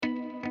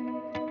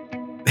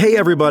Hey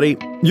everybody,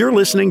 you're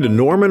listening to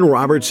Norman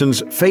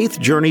Robertson's Faith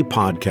Journey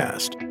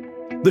podcast,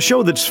 the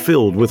show that's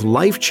filled with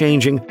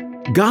life-changing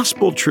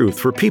gospel truth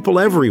for people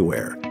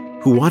everywhere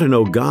who want to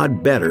know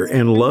God better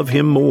and love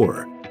Him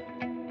more.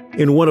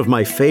 In one of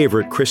my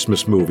favorite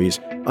Christmas movies,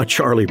 A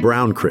Charlie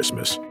Brown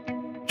Christmas,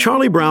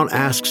 Charlie Brown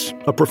asks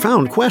a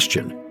profound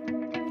question.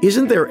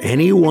 Isn't there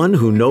anyone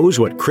who knows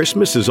what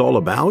Christmas is all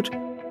about?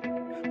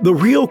 The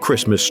real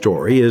Christmas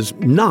story is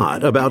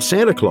not about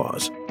Santa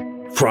Claus,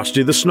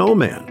 Frosty the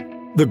Snowman,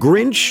 the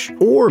Grinch,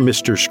 or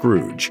Mr.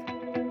 Scrooge.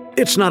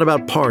 It's not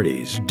about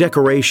parties,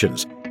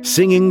 decorations,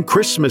 singing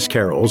Christmas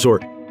carols, or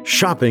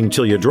shopping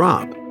till you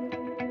drop.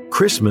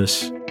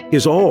 Christmas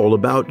is all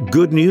about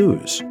good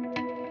news.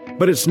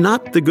 But it's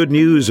not the good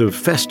news of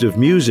festive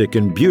music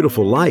and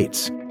beautiful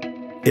lights.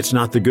 It's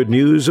not the good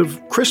news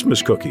of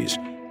Christmas cookies,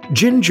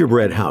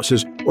 gingerbread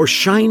houses, or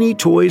shiny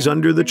toys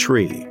under the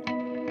tree.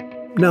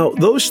 Now,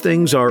 those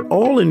things are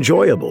all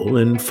enjoyable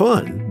and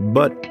fun,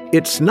 but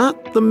it's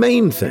not the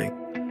main thing.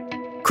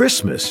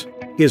 Christmas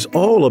is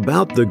all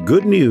about the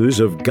good news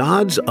of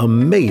God's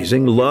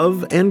amazing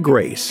love and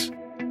grace.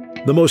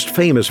 The most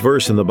famous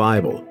verse in the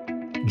Bible,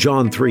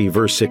 John 3,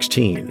 verse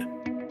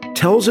 16,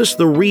 tells us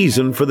the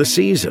reason for the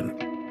season.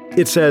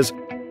 It says,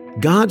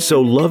 God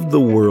so loved the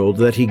world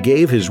that He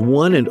gave His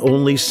one and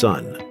only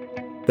Son,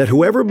 that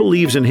whoever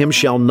believes in Him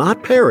shall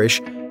not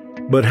perish,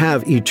 but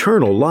have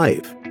eternal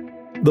life.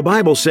 The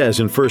Bible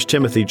says in 1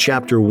 Timothy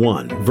chapter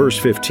 1, verse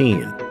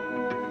 15,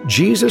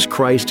 Jesus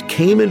Christ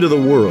came into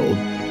the world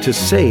to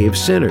save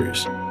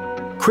sinners.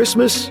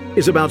 Christmas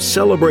is about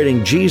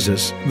celebrating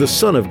Jesus, the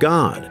Son of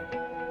God,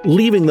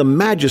 leaving the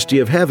majesty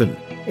of heaven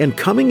and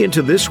coming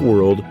into this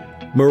world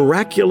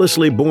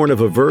miraculously born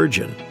of a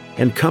virgin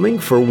and coming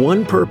for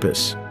one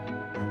purpose,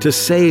 to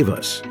save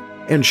us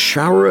and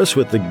shower us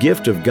with the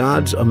gift of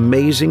God's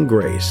amazing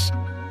grace.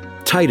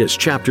 Titus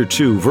chapter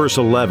 2, verse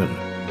 11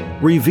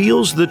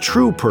 reveals the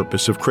true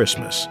purpose of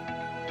Christmas.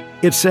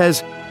 It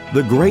says,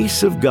 "The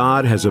grace of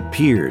God has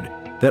appeared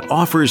that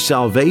offers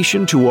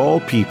salvation to all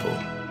people."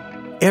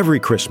 Every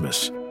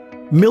Christmas,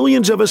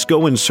 millions of us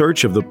go in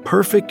search of the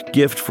perfect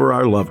gift for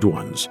our loved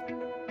ones.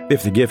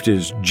 If the gift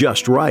is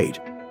just right,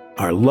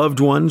 our loved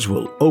ones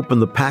will open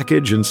the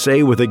package and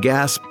say with a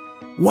gasp,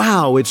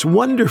 "Wow, it's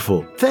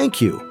wonderful,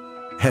 thank you,"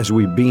 as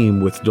we beam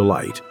with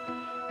delight.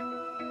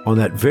 On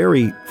that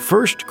very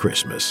first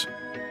Christmas,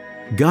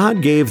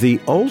 God gave the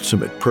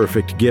ultimate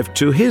perfect gift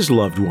to His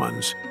loved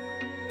ones,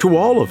 to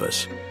all of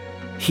us.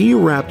 He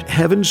wrapped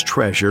heaven's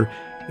treasure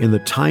in the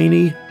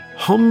tiny,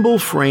 humble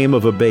frame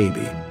of a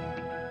baby,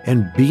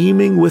 and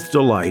beaming with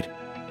delight,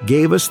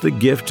 gave us the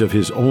gift of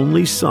His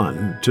only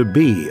Son to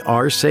be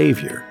our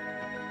Savior.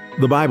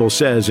 The Bible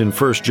says in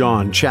 1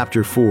 John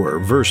chapter 4,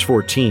 verse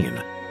 14,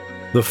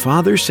 "The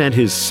Father sent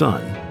His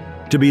Son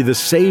to be the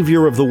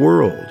Savior of the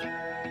world."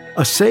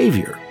 A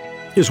Savior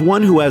is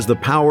one who has the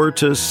power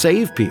to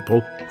save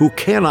people who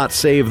cannot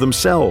save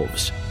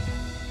themselves.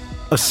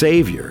 A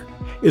Savior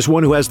is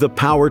one who has the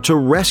power to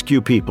rescue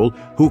people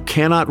who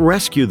cannot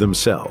rescue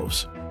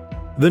themselves.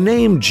 The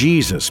name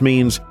Jesus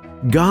means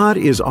God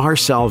is our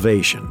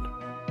salvation,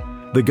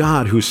 the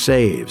God who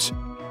saves,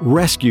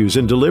 rescues,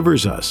 and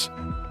delivers us.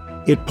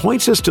 It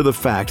points us to the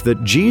fact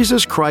that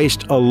Jesus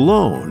Christ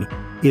alone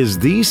is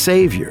the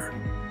Savior.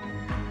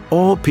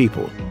 All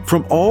people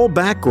from all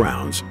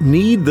backgrounds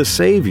need the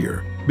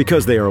Savior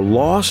because they are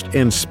lost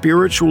and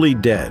spiritually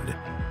dead,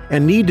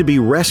 and need to be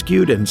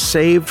rescued and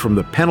saved from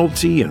the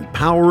penalty and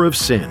power of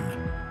sin.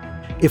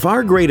 If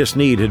our greatest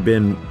need had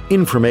been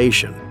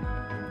information,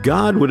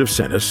 God would have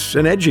sent us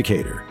an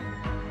educator.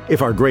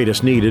 If our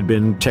greatest need had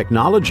been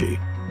technology,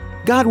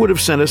 God would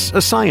have sent us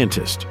a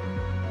scientist.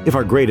 If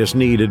our greatest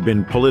need had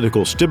been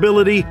political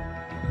stability,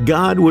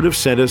 God would have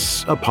sent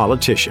us a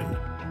politician.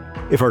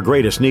 If our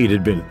greatest need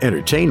had been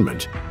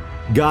entertainment,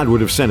 God would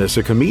have sent us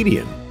a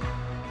comedian.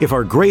 If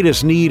our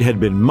greatest need had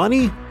been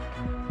money,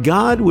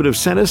 God would have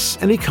sent us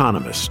an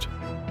economist.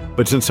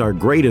 But since our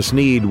greatest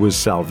need was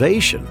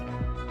salvation,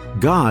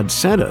 God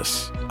sent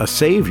us a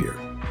Savior.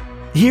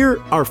 Here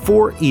are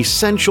 4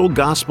 essential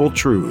gospel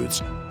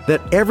truths that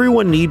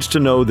everyone needs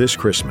to know this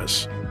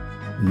Christmas.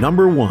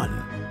 Number 1,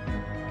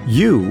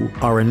 you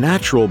are a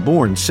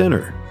natural-born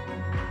sinner.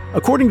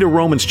 According to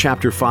Romans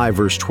chapter 5,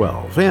 verse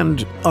 12,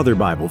 and other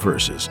Bible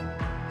verses,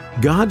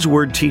 God's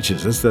Word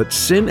teaches us that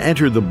sin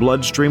entered the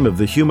bloodstream of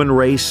the human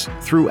race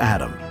through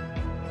Adam.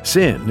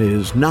 Sin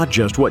is not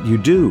just what you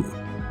do,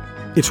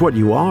 it's what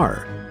you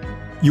are.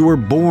 You were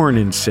born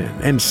in sin,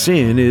 and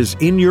sin is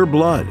in your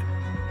blood.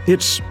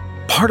 It's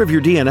part of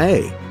your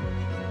DNA.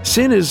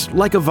 Sin is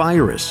like a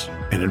virus,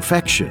 an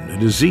infection, a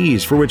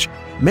disease for which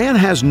man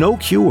has no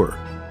cure.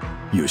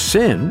 You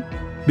sin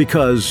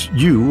because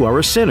you are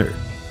a sinner.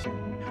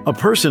 A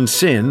person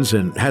sins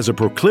and has a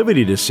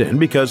proclivity to sin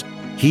because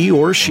he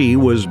or she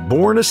was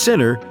born a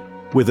sinner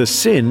with a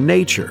sin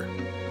nature.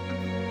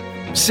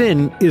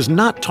 Sin is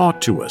not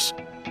taught to us.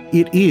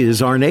 It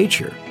is our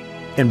nature.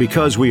 And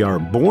because we are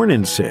born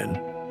in sin,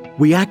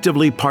 we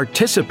actively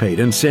participate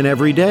in sin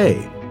every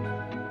day.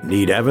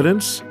 Need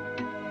evidence?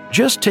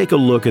 Just take a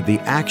look at the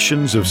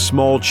actions of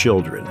small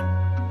children.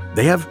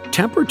 They have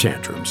temper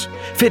tantrums,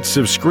 fits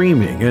of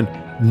screaming, and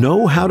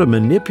know how to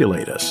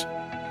manipulate us.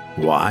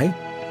 Why?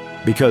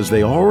 Because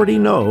they already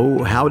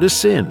know how to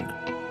sin.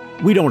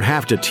 We don't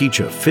have to teach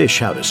a fish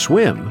how to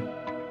swim.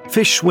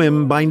 Fish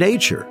swim by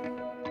nature.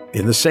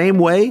 In the same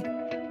way,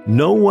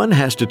 no one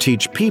has to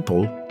teach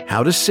people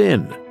how to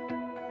sin.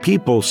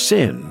 People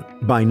sin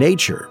by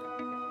nature.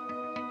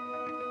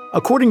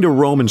 According to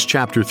Romans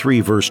chapter 3,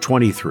 verse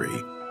 23,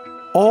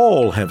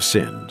 all have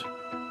sinned.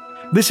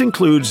 This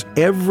includes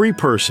every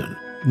person,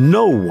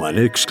 no one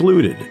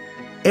excluded.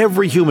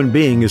 Every human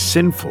being is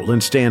sinful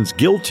and stands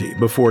guilty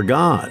before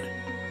God.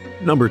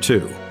 Number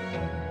 2,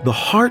 the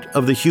heart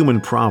of the human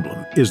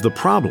problem is the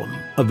problem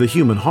of the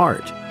human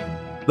heart.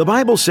 The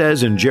Bible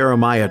says in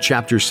Jeremiah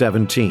chapter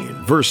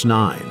 17, verse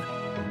 9,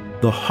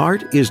 "The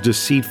heart is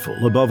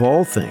deceitful above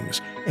all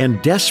things and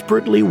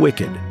desperately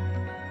wicked."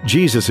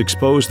 Jesus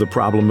exposed the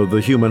problem of the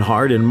human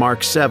heart in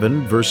Mark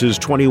 7, verses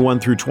 21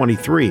 through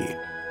 23,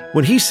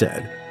 when he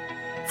said,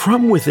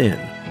 "From within,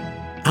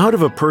 out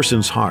of a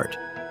person's heart,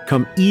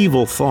 come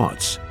evil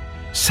thoughts,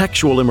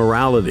 sexual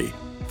immorality,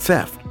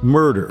 theft,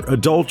 murder,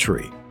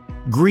 adultery,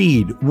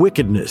 greed,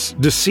 wickedness,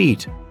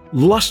 deceit,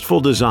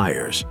 lustful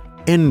desires,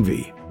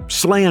 envy,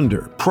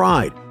 slander,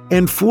 pride,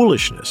 and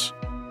foolishness.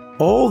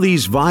 All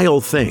these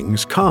vile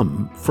things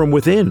come from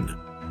within.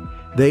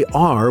 They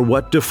are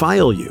what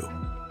defile you."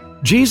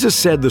 Jesus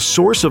said the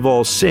source of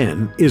all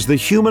sin is the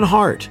human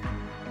heart.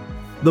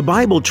 The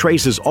Bible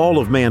traces all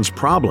of man's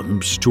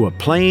problems to a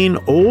plain,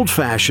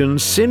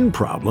 old-fashioned sin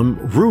problem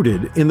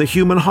rooted in the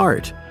human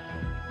heart.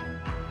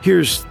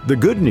 Here's the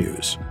good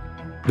news.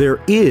 There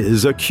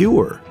is a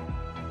cure.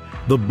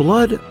 The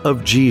blood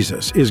of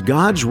Jesus is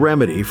God's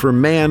remedy for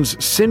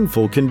man's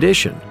sinful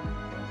condition.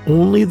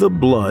 Only the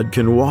blood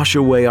can wash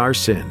away our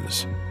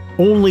sins.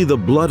 Only the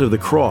blood of the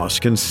cross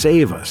can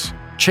save us,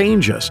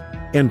 change us,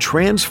 and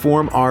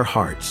transform our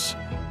hearts.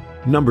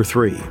 Number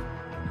 3,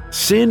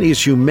 sin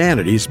is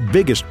humanity's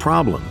biggest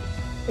problem,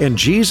 and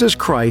Jesus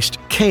Christ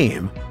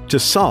came to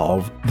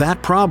solve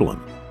that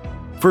problem.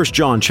 1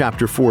 John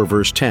chapter 4,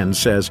 verse 10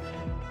 says,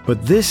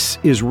 "But this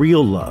is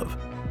real love,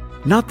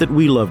 not that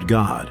we loved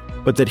God,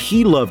 but that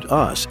He loved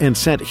us and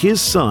sent His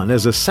Son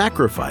as a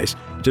sacrifice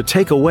to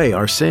take away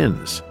our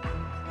sins."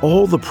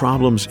 All the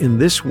problems in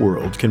this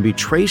world can be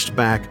traced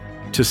back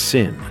to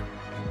sin.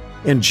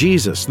 And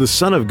Jesus, the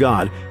Son of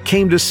God,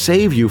 came to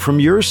save you from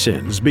your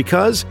sins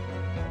because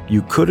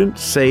you couldn't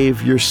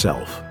save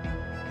yourself.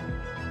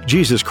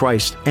 Jesus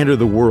Christ entered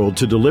the world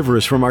to deliver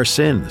us from our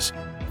sins,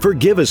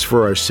 forgive us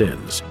for our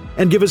sins,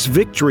 and give us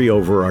victory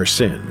over our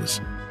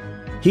sins.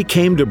 He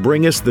came to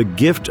bring us the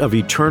gift of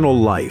eternal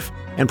life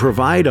and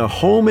provide a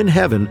home in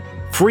heaven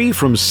free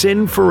from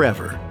sin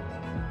forever.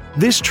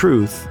 This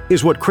truth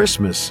is what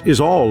Christmas is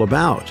all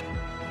about.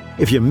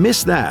 If you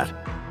miss that,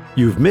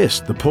 you've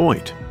missed the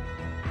point.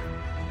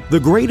 The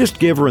greatest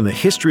giver in the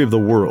history of the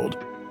world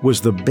was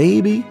the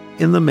baby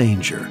in the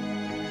manger.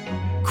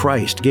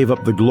 Christ gave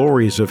up the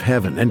glories of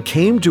heaven and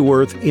came to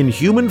earth in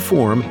human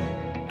form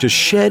to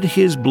shed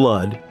His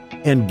blood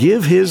and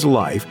give His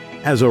life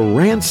as a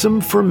ransom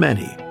for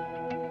many,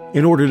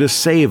 in order to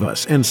save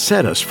us and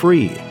set us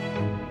free.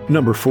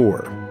 Number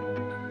 4,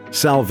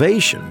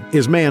 salvation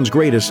is man's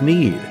greatest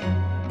need,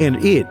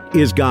 and it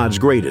is God's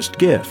greatest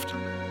gift.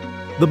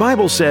 The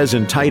Bible says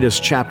in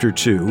Titus chapter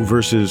 2,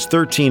 verses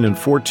 13 and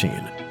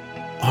 14,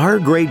 "Our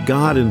great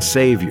God and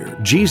Savior,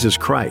 Jesus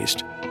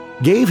Christ,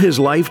 gave His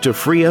life to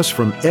free us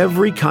from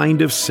every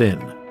kind of sin,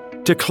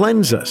 to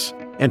cleanse us,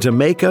 and to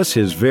make us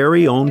His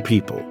very own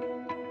people."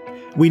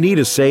 We need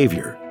a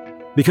Savior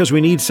because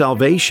we need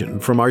salvation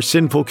from our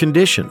sinful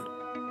condition.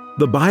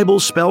 The Bible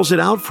spells it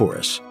out for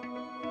us.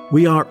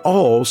 We are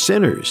all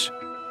sinners.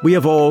 We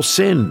have all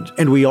sinned,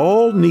 and we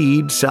all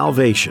need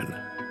salvation.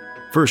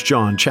 1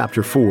 John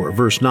chapter 4,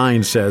 verse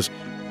 9 says,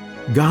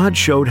 "God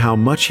showed how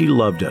much He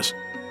loved us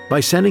by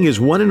sending His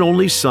one and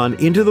only Son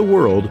into the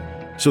world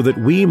so that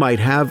we might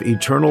have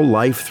eternal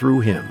life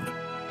through Him."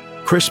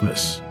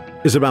 Christmas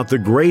is about the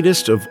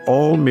greatest of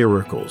all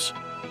miracles.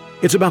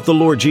 It's about the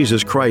Lord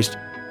Jesus Christ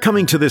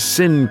coming to this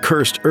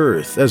sin-cursed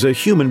earth as a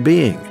human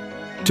being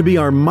to be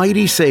our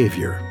mighty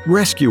Savior,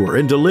 rescuer,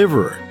 and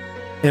deliverer.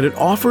 And it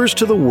offers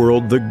to the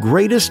world the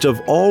greatest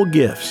of all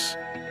gifts,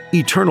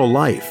 eternal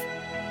life,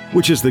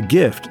 which is the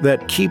gift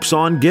that keeps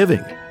on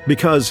giving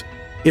because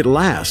it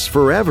lasts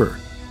forever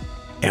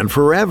and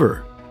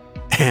forever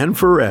and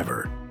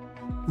forever.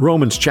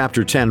 Romans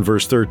chapter 10,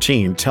 verse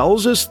 13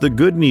 tells us the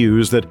good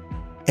news that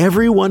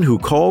everyone who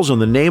calls on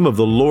the name of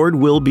the Lord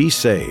will be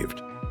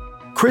saved.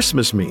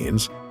 Christmas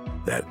means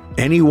that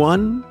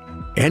anyone,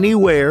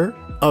 anywhere,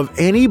 of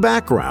any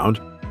background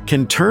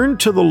can turn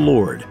to the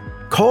Lord,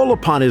 call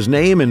upon His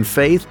name in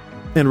faith,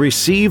 and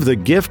receive the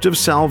gift of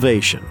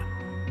salvation,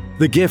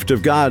 the gift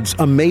of God's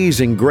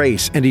amazing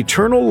grace and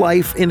eternal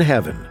life in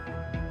heaven.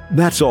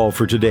 That's all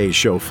for today's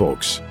show,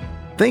 folks.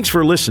 Thanks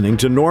for listening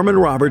to Norman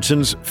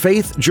Robertson's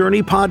Faith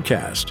Journey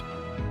podcast.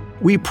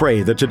 We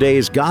pray that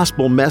today's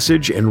gospel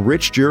message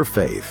enriched your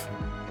faith.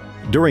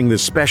 During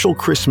this special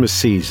Christmas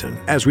season,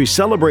 as we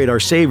celebrate our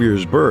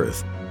Savior's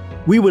birth,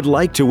 we would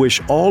like to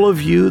wish all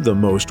of you the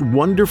most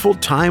wonderful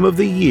time of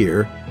the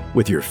year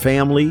with your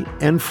family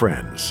and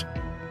friends.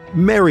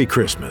 Merry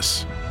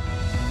Christmas.